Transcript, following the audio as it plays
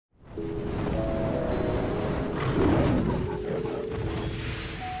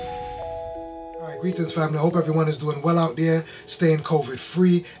Greetings, family. I hope everyone is doing well out there, staying COVID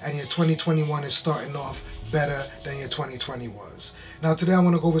free, and your 2021 is starting off better than your 2020 was. Now today I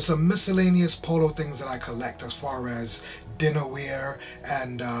want to go over some miscellaneous polo things that I collect, as far as dinnerware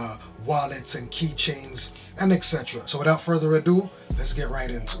and wallets and keychains and etc. So without further ado, let's get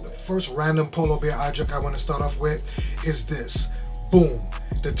right into it. First random Polo Bear object I want to start off with is this. Boom,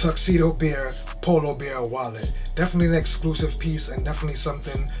 the Tuxedo Bear Polo Bear wallet. Definitely an exclusive piece and definitely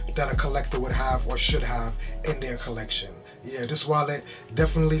something that a collector would have or should have in their collection. Yeah, this wallet,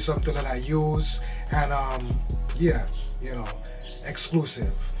 definitely something that I use, and yeah, you know,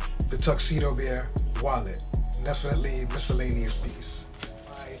 exclusive. The Tuxedo Bear wallet, definitely miscellaneous piece.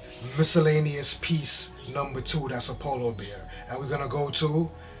 My miscellaneous piece number 2, that's a Polo Bear, and we're gonna go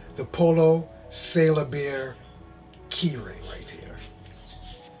to the Polo Sailor Bear keyring right here.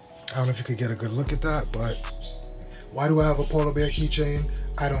 I don't know if you could get a good look at that, but why do I have a Polo Bear keychain?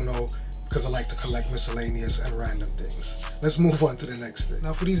 I don't know, because I like to collect miscellaneous and random things. Let's move on to the next thing.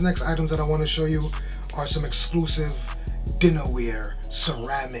 Now for these next items that I want to show you are some exclusive dinnerware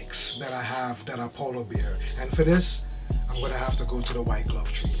ceramics that I have that are Polo Bear. And for this, I'm going to have to go to the white glove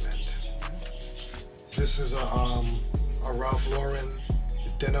treatment. This is a Ralph Lauren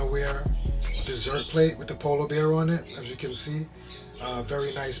dinnerware dessert plate with the Polo Bear on it, as you can see.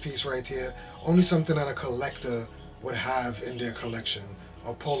 Very nice piece right here. Only something that a collector would have in their collection,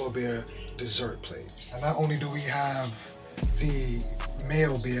 a Polo Bear dessert plate. And not only do we have the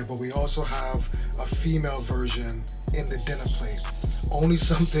male bear, but we also have a female version in the dinner plate. Only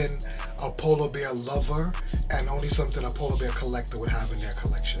something a Polo Bear lover and only something a Polo Bear collector would have in their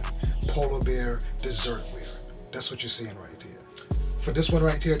collection. Polo Bear dessertware. That's what you're seeing right here. For this one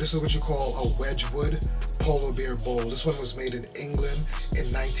right here, this is what you call a Wedgwood Polo Bear bowl. This one was made in England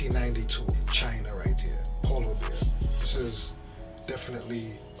in 1992. China right here. Polo Bear. This is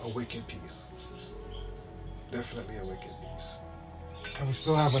definitely a wicked piece. Definitely a wicked piece. And we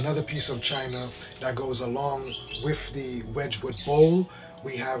still have another piece of china that goes along with the Wedgwood bowl.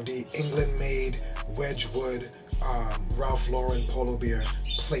 We have the England-made Wedgwood Ralph Lauren Polo Bear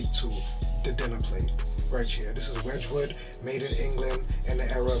plate tool, the dinner plate. Right here. This is Wedgwood, made in England in the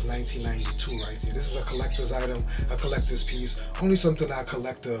era of 1992 right here. This is a collector's item, a collector's piece. Only something that a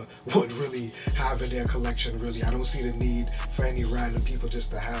collector would really have in their collection, really. I don't see the need for any random people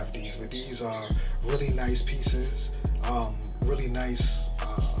just to have these. But these are really nice pieces, really nice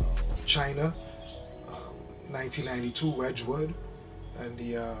china, 1992 Wedgwood, and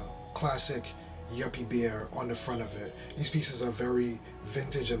the classic Yuppie Bear on the front of it. These pieces are very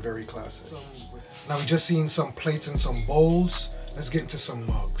vintage and very classic. Now we just seen some plates and some bowls. Let's get into some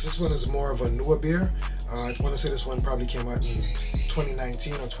mugs. This one is more of a newer beer. I want to say this one probably came out in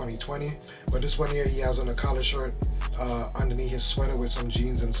 2019 or 2020. But this one here, he has on a collar shirt underneath his sweater with some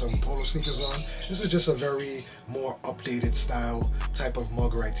jeans and some polo sneakers on. This is just a very more updated style type of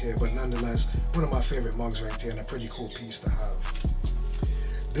mug right here. But nonetheless, one of my favorite mugs right here and a pretty cool piece to have.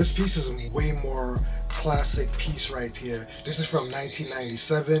 This piece is a way more classic piece right here. This is from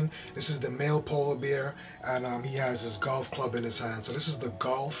 1997. This is the male Polo Bear, and he has his golf club in his hand. So this is the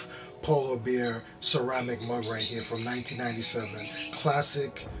Golf Polo Bear ceramic mug right here from 1997.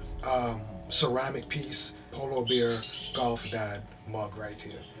 Classic ceramic piece, Polo Bear Golf Dad mug right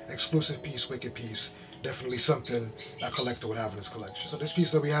here. Exclusive piece, wicked piece. Definitely something a collector would have in his collection. So this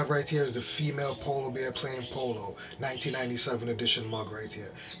piece that we have right here is the female Polo Bear playing polo, 1997 edition mug right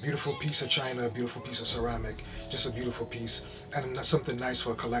here. Beautiful piece of china, beautiful piece of ceramic, just a beautiful piece, and that's something nice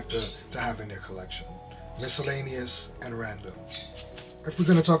for a collector to have in their collection. Miscellaneous and random. If we're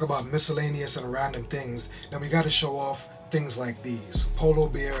gonna talk about miscellaneous and random things, then we gotta show off things like these. Polo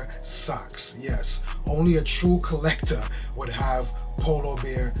Bear socks. Yes, only a true collector would have Polo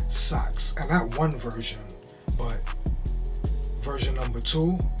Bear socks. And not one version, but version number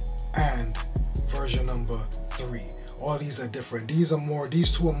 2 and version number 3. All these are different. These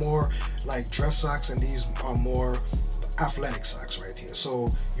two are more like dress socks, and these are more athletic socks right here. So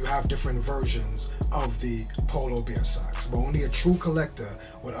you have different versions of the Polo Bear socks, but only a true collector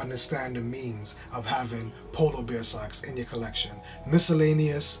would understand the means of having Polo Bear socks in your collection.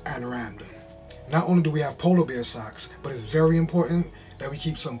 Miscellaneous and random. Not only do we have Polo Bear socks, but it's very important that we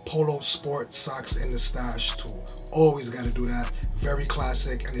keep some Polo Sport socks in the stash too. Always got to do that. Very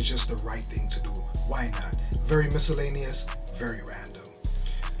classic, and it's just the right thing to do. Why not? Very miscellaneous, very random.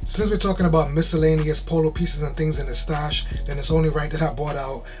 Since we're talking about miscellaneous polo pieces and things in the stash, then it's only right that I brought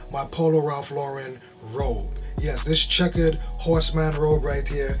out my Polo Ralph Lauren robe. Yes, this checkered horseman robe right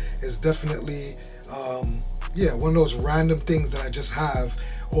here is definitely, yeah, one of those random things that I just have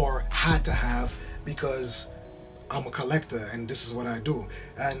or had to have because I'm a collector and this is what I do.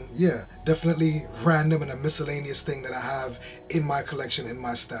 And yeah, definitely random and a miscellaneous thing that I have in my collection, in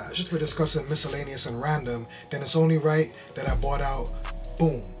my stash. Since we're discussing miscellaneous and random, then it's only right that I bought out,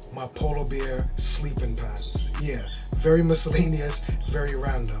 boom, my Polo Bear sleeping pants. Yeah, very miscellaneous, very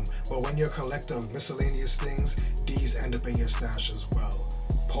random. But when you're a collector of miscellaneous things, these end up in your stash as well.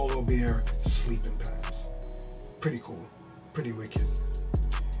 Polo Bear sleeping pants. Pretty cool, pretty wicked.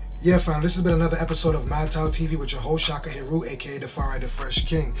 Yeah, fam, this has been another episode of Mad Tao TV with your host, Shaka Hiru, aka The Far Right, The Fresh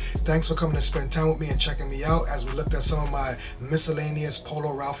King. Thanks for coming to spend time with me and checking me out as we looked at some of my miscellaneous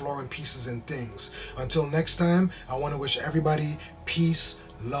Polo Ralph Lauren pieces and things. Until next time, I want to wish everybody peace,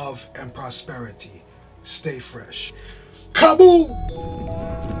 love, and prosperity. Stay fresh. Kaboom!